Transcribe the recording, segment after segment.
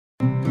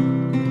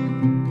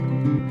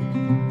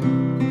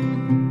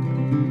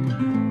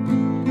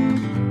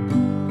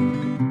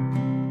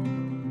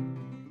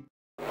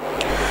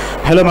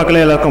Hello மக்களே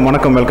எல்லாருக்கும்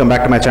வணக்கம் welcome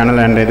back to my channel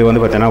and இது வந்து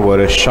பார்த்தீங்கன்னா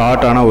ஒரு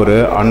ஷார்ட்டான ஒரு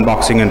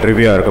அன்பாக்சிங் அண்ட்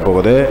ரிவ்யூவாக இருக்க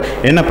போகுது.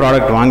 என்ன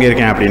ப்ராடக்ட்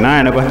வாங்கியிருக்கேன் அப்படின்னா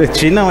எனக்கு வந்து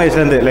சின்ன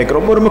வயசுலேருந்து லைக்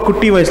ரொம்ப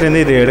குட்டி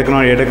வயசுலேருந்து இது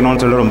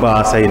எடுக்கணும்னு சொல்லி ரொம்ப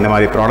ஆசை. இந்த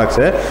மாதிரி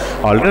ப்ராடக்ட்ஸு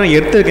ஆல்ரெடி நான்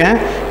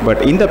எடுத்திருக்கேன்.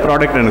 பட் இந்த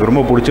ப்ராடக்ட் எனக்கு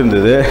ரொம்ப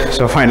பிடிச்சிருந்தது.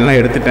 ஸோ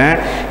ஃபைனலாக எடுத்துட்டேன்.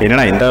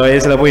 என்னடா இந்த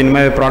வயசில் போய் இந்த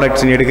மாதிரி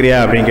ப்ராடக்ட்ஸ் நீ எடுக்கிறியா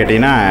அப்படின்னு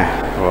கேட்டிங்கன்னா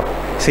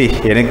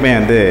எனக்குமே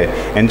வந்து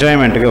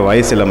என்ஜாய்மெண்ட்டுக்கு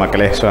வயசு இல்லை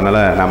மக்களே. ஸோ அதனால்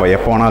நம்ம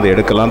எப்போ வேணால் அது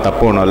எடுக்கலாம்,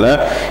 தப்பு ஒன்றும் இல்லை.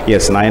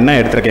 எஸ், நான் என்ன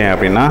எடுத்திருக்கேன்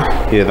அப்படின்னா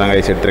இது தாங்க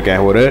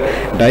எடுத்திருக்கேன். ஒரு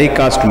டை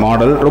காஸ்ட்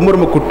மாடல்,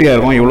 ரொம்ப குட்டியாக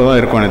இருக்கும். இவ்வளோ தான்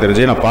இருக்கும் எனக்கு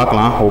தெரிஞ்சு. நான்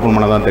பார்க்கலாம், ஓப்பன்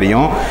பண்ண தான்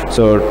தெரியும்.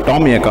 ஸோ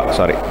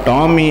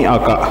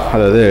டாமிகா,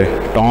 அதாவது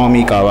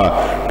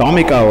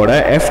டாமிகாவோட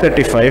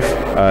F35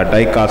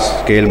 tie cost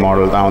scale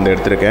model தான் வந்து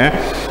எடுத்திருக்கேன்.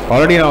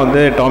 ஆல்ரெடி நான்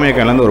வந்து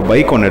டாமிகாலேருந்து ஒரு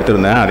பைக் ஒன்று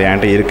எடுத்திருந்தேன், அது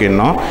என்கிட்ட இருக்குது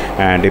இன்னும்.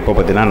 அண்ட் இப்போ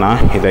பார்த்தீங்கன்னா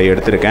நான் இதை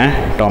எடுத்திருக்கேன்,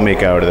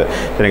 டாமிகாவோடது.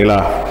 சரிங்களா,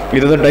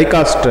 இது வந்து டை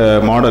காஸ்ட்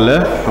மாடலு,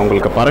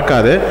 உங்களுக்கு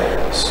பறக்காது.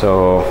 ஸோ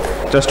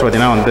ஜஸ்ட்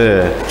பார்த்தீங்கன்னா வந்து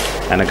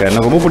எனக்கு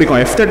ரொம்ப பிடிக்கும்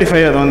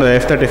F35. அது வந்து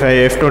F35,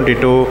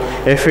 F22,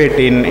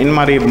 F18 இந்த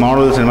மாதிரி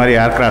மாடல்ஸ், இந்த மாதிரி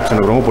ஏர்க்ராஃப்ட்ஸ்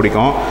எனக்கு ரொம்ப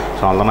பிடிக்கும்.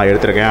 ஸோ அதெல்லாம் நான்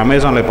எடுத்திருக்கேன்.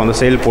 அமேசானில் இப்போ வந்து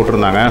சேல்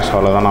போட்டிருந்தாங்க. ஸோ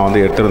அதில் தான் நான்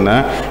வந்து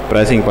எடுத்திருந்தேன்.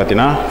 ப்ரைஸிங்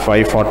பார்த்தீங்கன்னா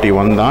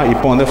 541 தான்,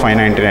 இப்போ வந்து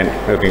 599.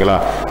 ஓகேங்களா,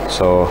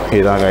 ஸோ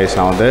இதுதான் கைஸ்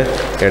நான் வந்து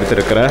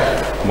எடுத்திருக்கிற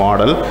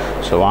மாடல்.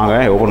 ஸோ வாங்க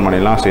ஓப்பன்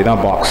பண்ணிடலாம். ஸோ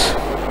இதுதான் பாக்ஸ்.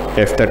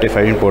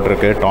 F35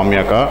 போட்டிருக்கு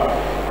டாமிகா.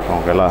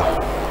 ஓகேங்களா,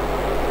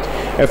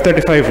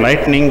 F35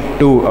 லைட்னிங்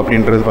 2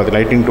 அப்படின்றது பார்த்து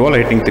லைட்னிங் 2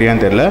 லைட்னிங் 3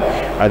 தெரியல.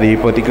 அது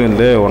இப்போதைக்கு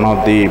வந்து one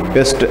of the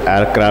best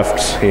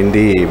aircrafts in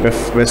the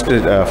best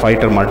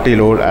fighter multi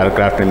load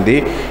aircraft in the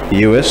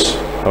US.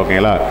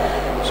 ஓகேங்களா,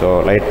 so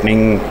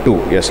lightning 2,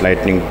 S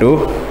lightning 2.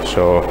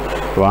 So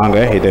வாங்க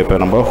இதை இப்போ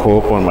நம்ம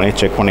ஓப்பன் பண்ணி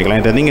செக்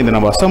பண்ணிக்கலாம். இது நீங்கள் இதை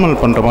நம்ம அசம்பிள்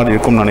பண்ணுற மாதிரி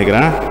இருக்கும்னு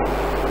நினைக்கிறேன்.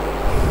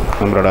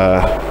 நம்மளோட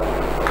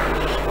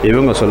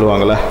இவங்க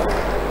சொல்லுவாங்கள்ல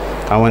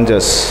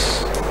அவெஞ்சர்ஸ்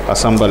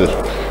அசம்பிள்,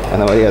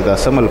 அந்த மாதிரி அதை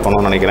அசம்பிள்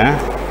பண்ணணும்னு நினைக்கிறேன்.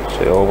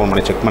 சரி, ஓப்பன்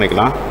பண்ணி செக்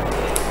பண்ணிக்கலாம்.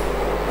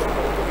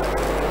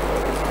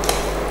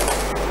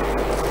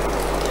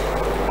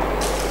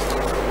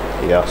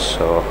 யா,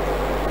 ஸோ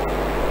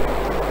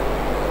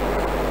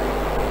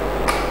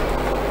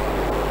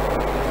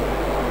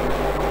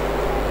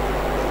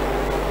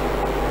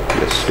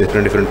எஸ்,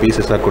 டிஃப்ரெண்ட்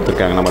பீசஸாக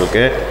கொடுத்துருக்காங்க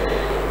நம்மளுக்கு.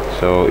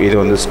 ஸோ இது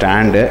வந்து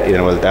ஸ்டாண்டு, இது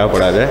நம்மளுக்கு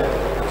தேவைப்படாது.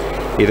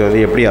 இது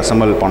வந்து எப்படி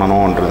அசம்பிள்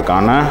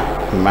பண்ணணுன்றதுக்கான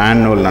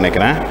மேனுவல்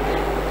நினைக்கிறேன்.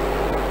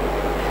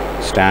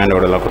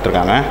 ஸ்டாண்டோடலாம்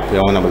கொடுத்துருக்காங்க, இது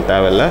வந்து நம்மளுக்கு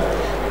தேவையில்லை.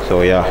 ஸோ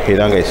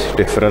இதாங்க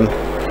டிஃப்ரெண்ட்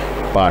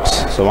பார்ட்ஸ்.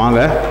 ஸோ வாங்க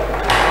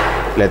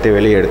எல்லாத்தையும்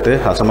வெளியே எடுத்து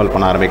அசம்பிள்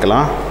பண்ண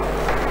ஆரம்பிக்கலாம்.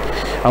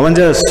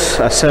 Avengers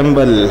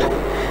assemble.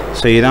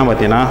 ஸோ இதுதான்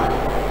பார்த்தீங்கன்னா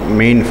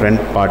மெயின்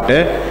ஃப்ரண்ட் பார்ட்டு,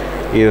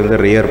 இது வந்து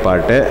ரியர்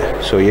பார்ட்டு.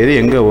 ஸோ எது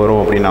எங்கே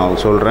வரும் அப்படின்னு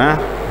நான் சொல்கிறேன்.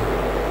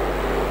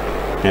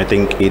 ஐ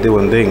திங்க் இது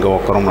வந்து இங்கே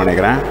உட்காரும்னு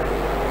நினைக்கிறேன்.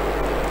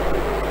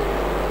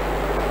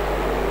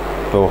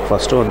 ஸோ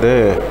ஃபஸ்ட்டு வந்து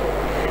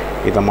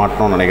இதை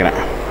மாட்டணும்னு நினைக்கிறேன்.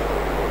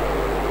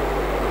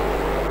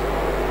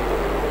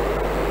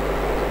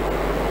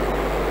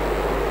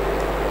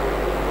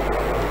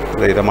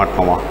 இதை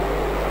மாட்டணுமா?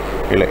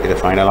 இல்லை, இதை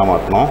ஃபைனலாக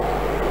மாட்டணும்.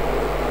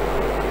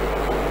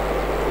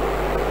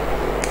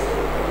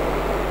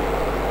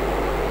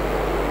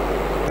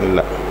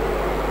 இல்லை,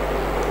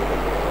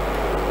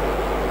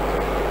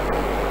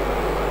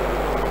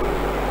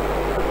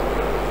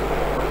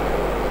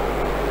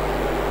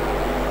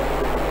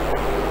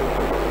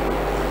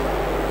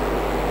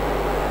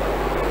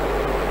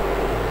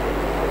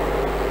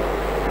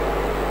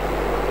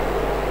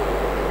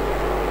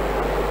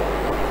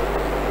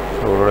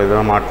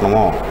 இதெல்லாம்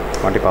மாட்டணுமோ?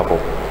 மாட்டி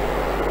பார்ப்போம்.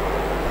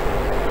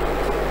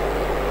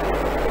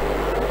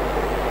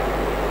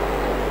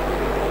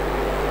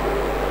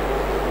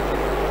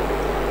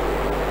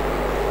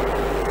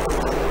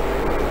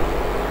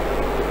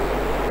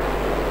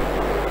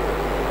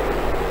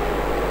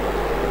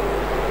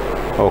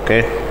 ஓகே,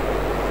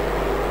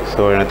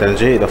 ஸோ எனக்கு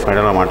தெரிஞ்சு இதை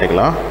ஃபைனலாக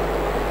மாட்டிக்கலாம்.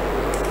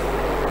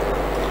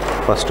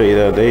 ஃபஸ்ட்டு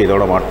இதை வந்து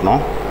இதோட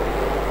மாட்டணும்.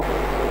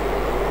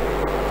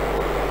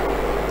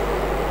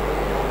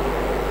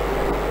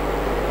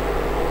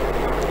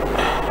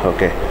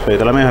 ஓகே, ஸோ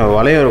இதெல்லாமே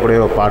வளைய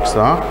வரக்கூடிய பார்ட்ஸ்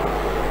தான்.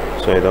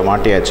 ஸோ இதை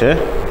மாட்டியாச்சு.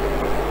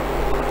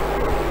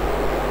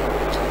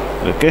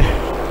 ஓகே,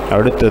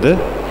 அடுத்தது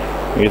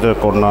இதை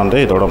கொண்டாந்து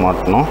இதோட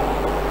மாட்டணும்.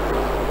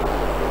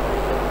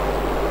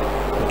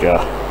 ஓகே,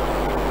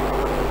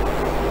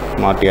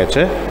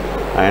 மாட்டியாச்சு.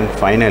 அண்ட்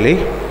ஃபைனலி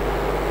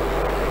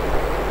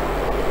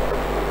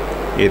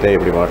இதை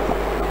இப்படி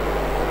மாட்டணும்.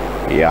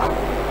 யா,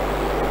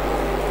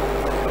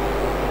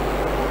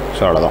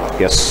 ஸோ அவ்வளோதான்.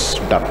 S,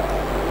 ton.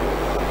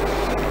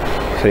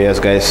 So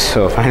S guys,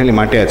 so finally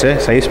மாட்டியாச்சு.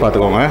 Size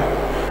பார்த்துக்கோங்க,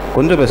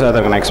 கொஞ்சம் பெருசாக தான்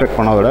இருக்கு நான் எக்ஸ்பெக்ட்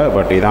பண்ணதை விட.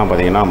 பட் இதான்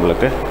பார்த்தீங்கன்னா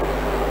நம்மளுக்கு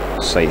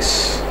சைஸ்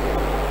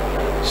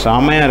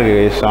செமையாக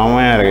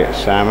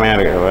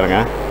இருக்குது பாருங்க.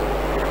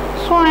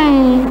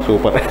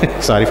 Super.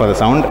 Sorry for the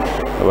sound,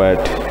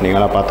 but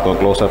நீங்களாம் பார்த்துக்கோங்க.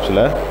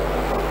 க்ளோஸ்அப்ஸில்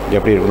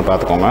எப்படி இருக்குன்னு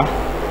பார்த்துக்கோங்க.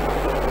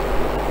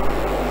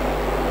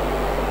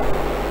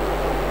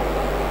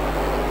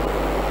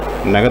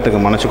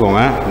 நகத்துக்கு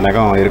மன்னிச்சுக்கோங்க,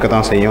 நகம் இருக்க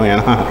தான் செய்யும்,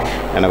 ஏன்னா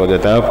எனக்கு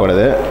கொஞ்சம்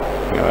தேவைப்படுது.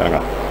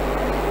 வேறுங்க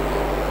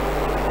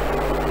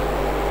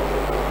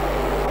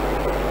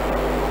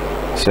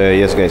ஸோ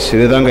எஸ் கைஸ்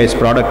இதுதான் guys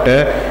product.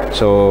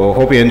 So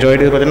hope you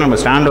enjoyed. இது பார்த்தீங்கன்னா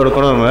நம்ம ஸ்டாண்டோட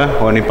கூட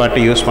நம்ம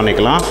நிப்பாட்டி யூஸ்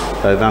பண்ணிக்கலாம்.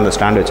 அதுதான் அந்த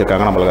ஸ்டாண்ட்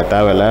வச்சுருக்காங்க, நம்மளுக்கு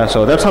தேவையில்லை.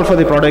 So that's all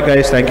for the product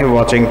guys. Thank you for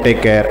வாட்சிங்.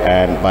 Take care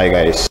and bye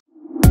guys.